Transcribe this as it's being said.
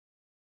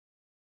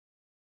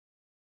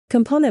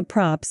Component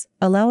props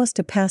allow us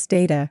to pass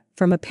data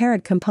from a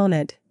parent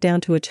component down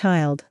to a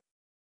child.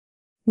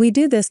 We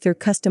do this through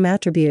custom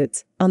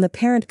attributes on the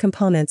parent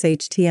component's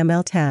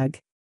HTML tag.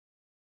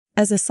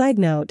 As a side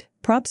note,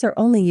 props are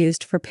only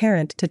used for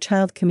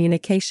parent-to-child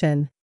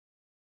communication.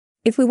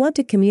 If we want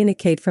to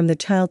communicate from the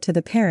child to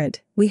the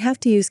parent, we have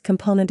to use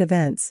component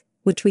events,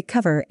 which we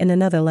cover in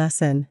another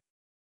lesson.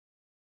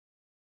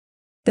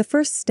 The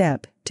first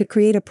step to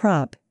create a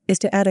prop is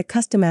to add a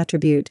custom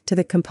attribute to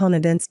the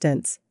component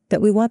instance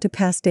that we want to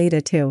pass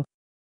data to.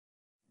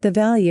 The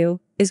value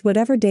is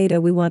whatever data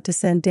we want to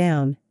send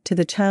down to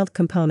the child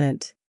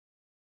component.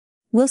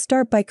 We'll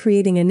start by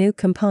creating a new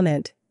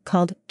component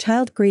called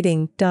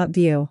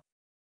childgreeting.vue.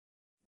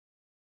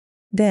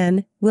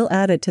 Then, we'll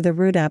add it to the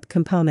root app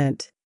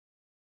component.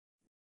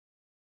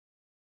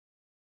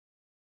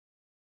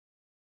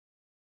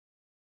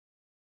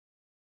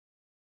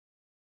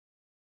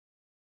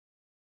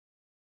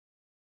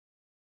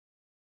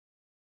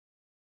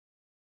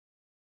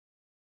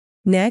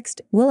 Next,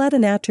 we'll add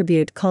an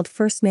attribute called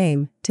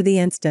firstName to the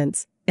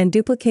instance and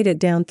duplicate it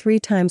down 3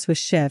 times with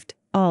Shift,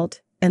 Alt,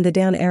 and the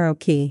down arrow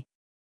key.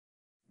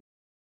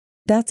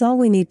 That's all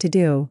we need to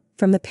do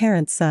from the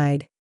parent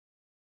side.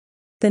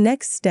 The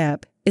next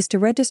step is to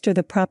register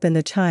the prop in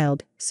the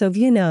child so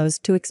Vue knows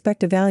to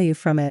expect a value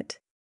from it.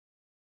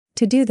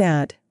 To do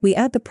that, we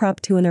add the prop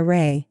to an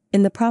array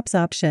in the props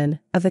option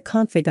of the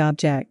config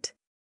object.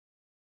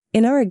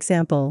 In our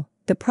example,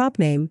 the prop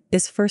name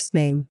is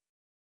firstName.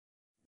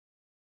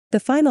 The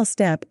final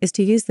step is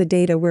to use the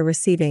data we're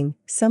receiving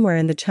somewhere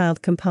in the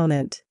child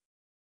component.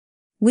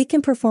 We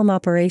can perform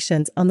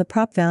operations on the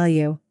prop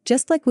value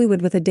just like we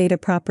would with a data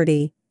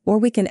property, or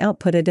we can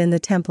output it in the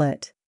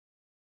template.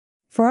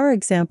 For our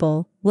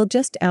example, we'll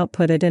just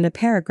output it in a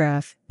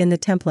paragraph in the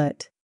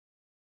template.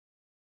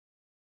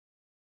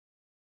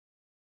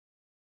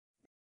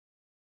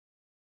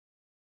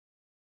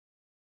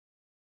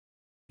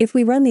 If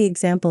we run the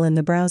example in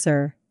the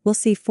browser, we'll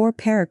see 4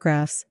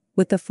 paragraphs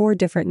with the 4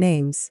 different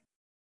names.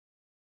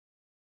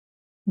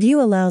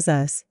 Vue allows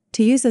us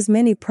to use as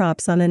many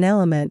props on an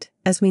element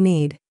as we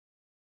need.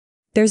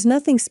 There's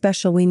nothing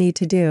special we need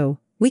to do,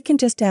 we can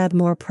just add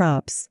more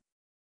props.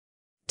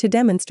 To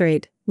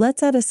demonstrate,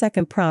 let's add a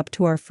second prop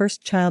to our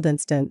first child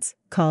instance,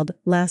 called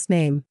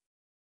lastName.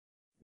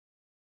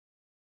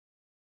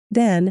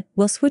 Then,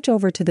 we'll switch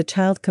over to the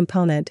child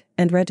component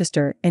and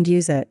register and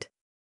use it.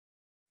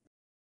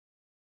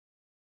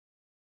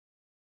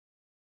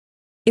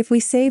 If we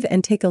save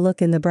and take a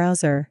look in the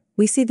browser,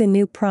 we see the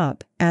new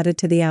prop added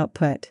to the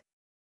output.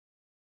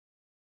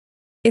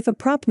 If a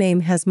prop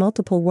name has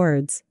multiple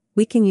words,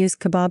 we can use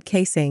kebab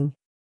casing.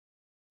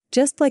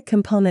 Just like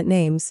component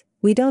names,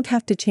 we don't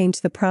have to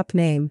change the prop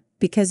name,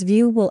 because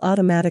Vue will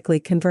automatically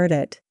convert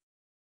it.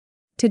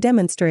 To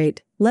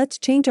demonstrate, let's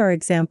change our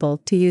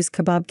example to use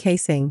kebab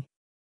casing.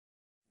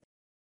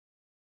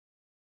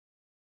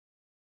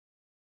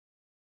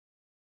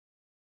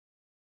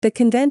 The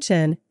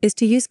convention is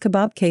to use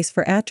kebab case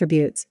for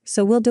attributes,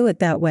 so we'll do it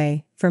that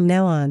way from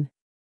now on.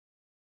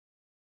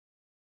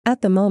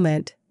 At the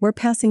moment, we're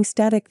passing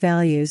static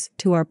values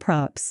to our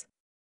props.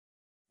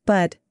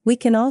 But we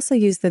can also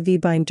use the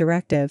vbind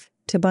directive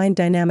to bind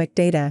dynamic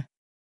data.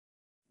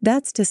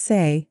 That's to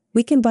say,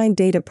 we can bind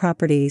data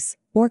properties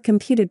or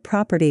computed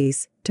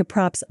properties to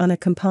props on a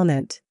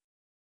component.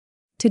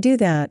 To do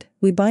that,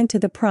 we bind to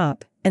the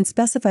prop and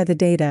specify the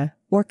data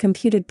or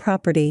computed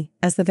property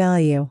as the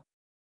value.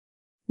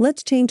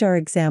 Let's change our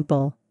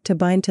example to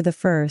bind to the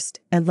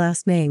first and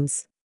last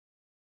names.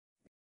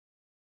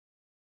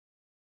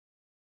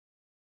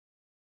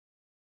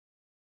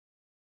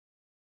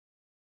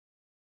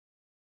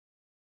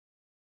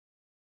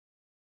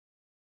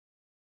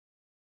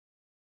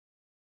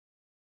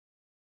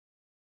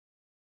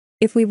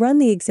 If we run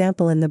the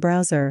example in the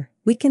browser,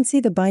 we can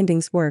see the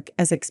bindings work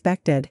as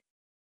expected.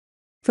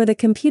 For the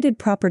computed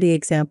property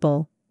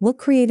example, we'll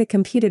create a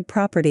computed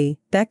property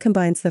that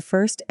combines the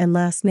first and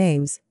last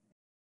names.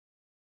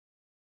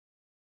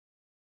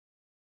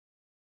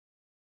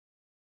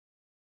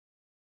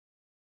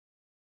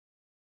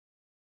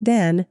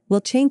 Then,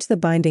 we'll change the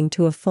binding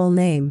to a full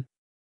name.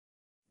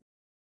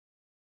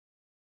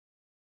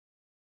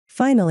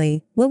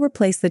 Finally, we'll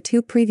replace the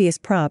 2 previous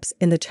props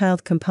in the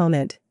child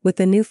component with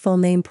the new full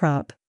name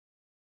prop.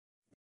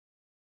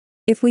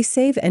 If we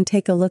save and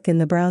take a look in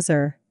the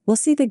browser, we'll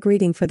see the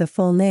greeting for the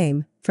full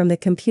name from the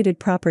computed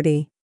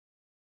property.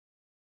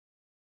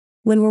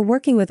 When we're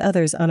working with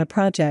others on a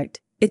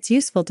project, it's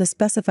useful to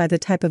specify the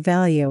type of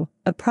value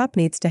a prop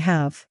needs to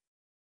have.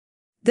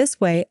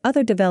 This way,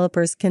 other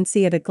developers can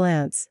see at a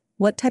glance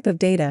what type of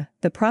data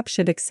the prop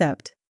should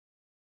accept.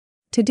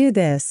 To do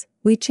this,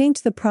 we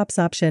change the props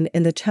option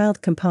in the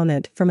child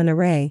component from an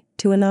array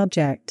to an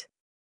object.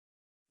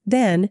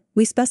 Then,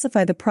 we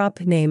specify the prop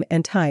name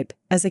and type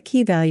as a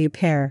key value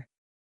pair.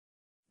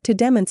 To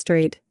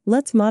demonstrate,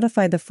 let's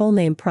modify the full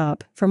name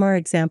prop from our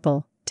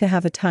example to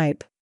have a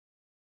type.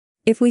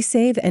 If we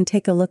save and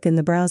take a look in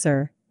the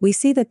browser, we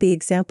see that the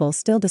example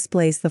still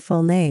displays the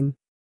full name.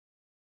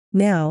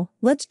 Now,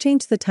 let's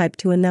change the type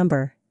to a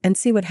number and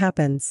see what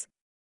happens.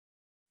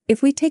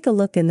 If we take a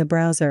look in the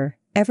browser,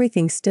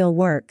 everything still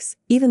works,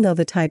 even though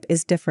the type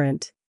is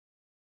different.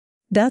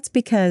 That's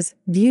because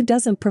Vue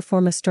doesn't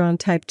perform a strong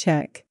type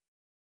check.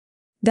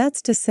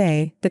 That's to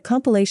say, the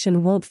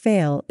compilation won't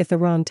fail if the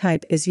wrong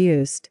type is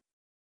used.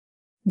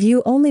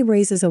 Vue only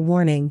raises a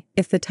warning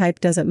if the type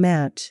doesn't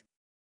match.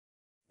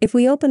 If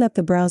we open up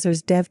the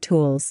browser's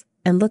DevTools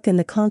and look in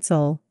the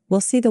console,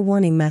 we'll see the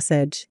warning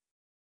message.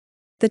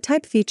 The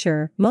type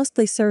feature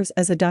mostly serves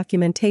as a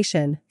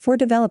documentation for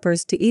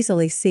developers to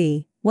easily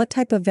see what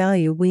type of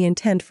value we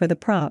intend for the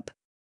prop.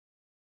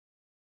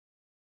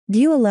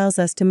 Vue allows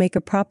us to make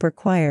a prop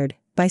required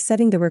by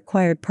setting the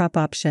required prop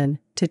option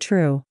to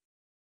true.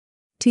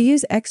 To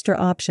use extra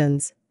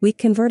options, we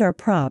convert our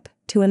prop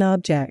to an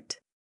object.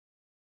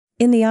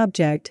 In the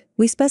object,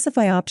 we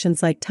specify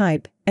options like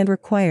type and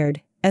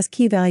required as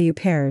key value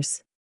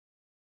pairs.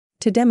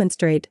 To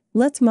demonstrate,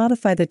 let's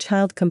modify the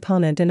child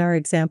component in our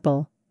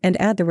example and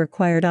add the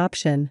required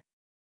option.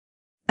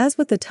 As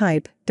with the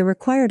type, the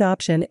required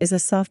option is a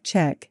soft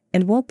check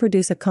and won't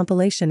produce a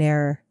compilation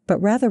error,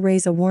 but rather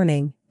raise a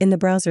warning in the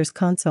browser's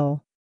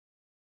console.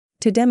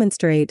 To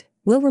demonstrate,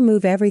 we'll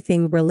remove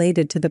everything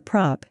related to the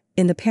prop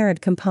in the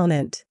parent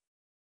component.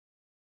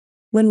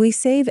 When we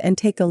save and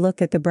take a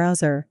look at the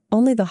browser,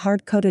 only the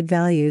hard-coded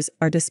values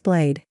are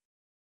displayed.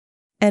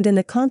 And in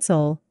the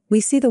console, we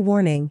see the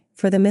warning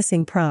for the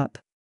missing prop.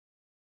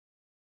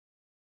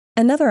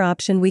 Another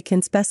option we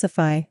can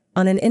specify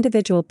on an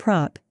individual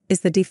prop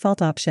is the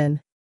default option.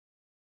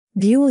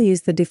 Vue will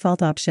use the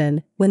default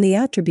option when the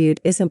attribute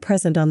isn't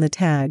present on the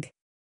tag.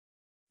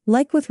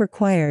 Like with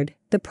required,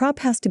 the prop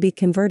has to be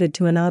converted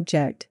to an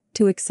object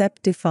to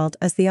accept default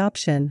as the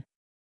option.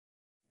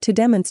 To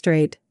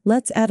demonstrate,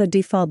 let's add a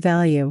default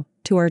value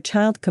to our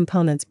child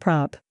component's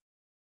prop.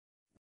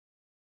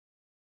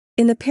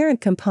 In the parent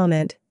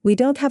component, we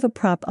don't have a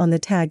prop on the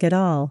tag at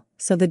all,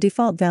 so the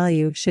default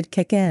value should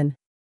kick in.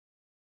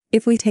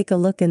 If we take a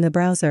look in the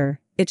browser,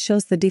 it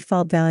shows the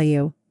default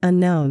value,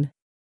 unknown.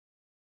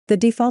 The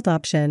default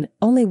option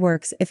only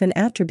works if an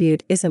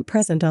attribute isn't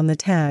present on the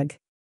tag.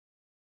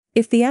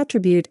 If the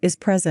attribute is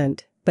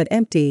present, but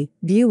empty,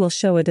 Vue will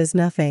show it as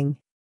nothing.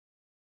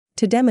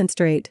 To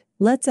demonstrate,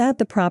 let's add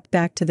the prop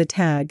back to the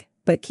tag,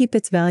 but keep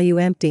its value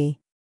empty.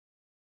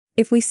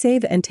 If we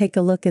save and take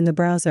a look in the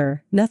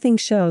browser, nothing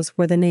shows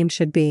where the name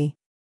should be.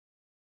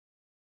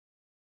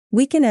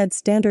 We can add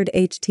standard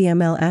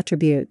HTML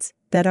attributes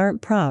that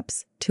aren't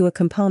props to a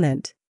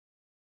component.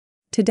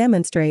 To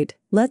demonstrate,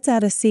 let's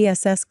add a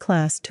CSS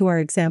class to our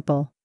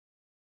example.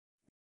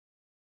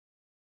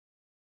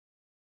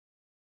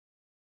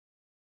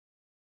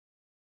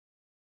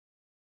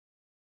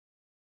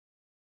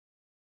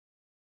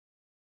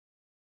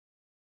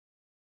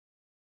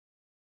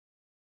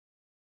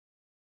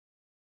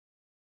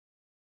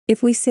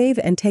 If we save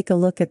and take a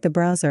look at the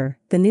browser,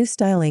 the new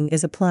styling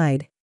is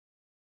applied.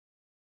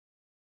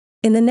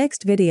 In the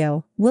next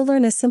video, we'll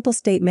learn a simple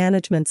state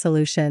management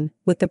solution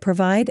with the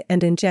provide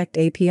and inject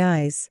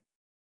APIs.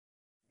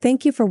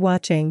 Thank you for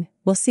watching,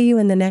 we'll see you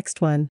in the next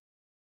one.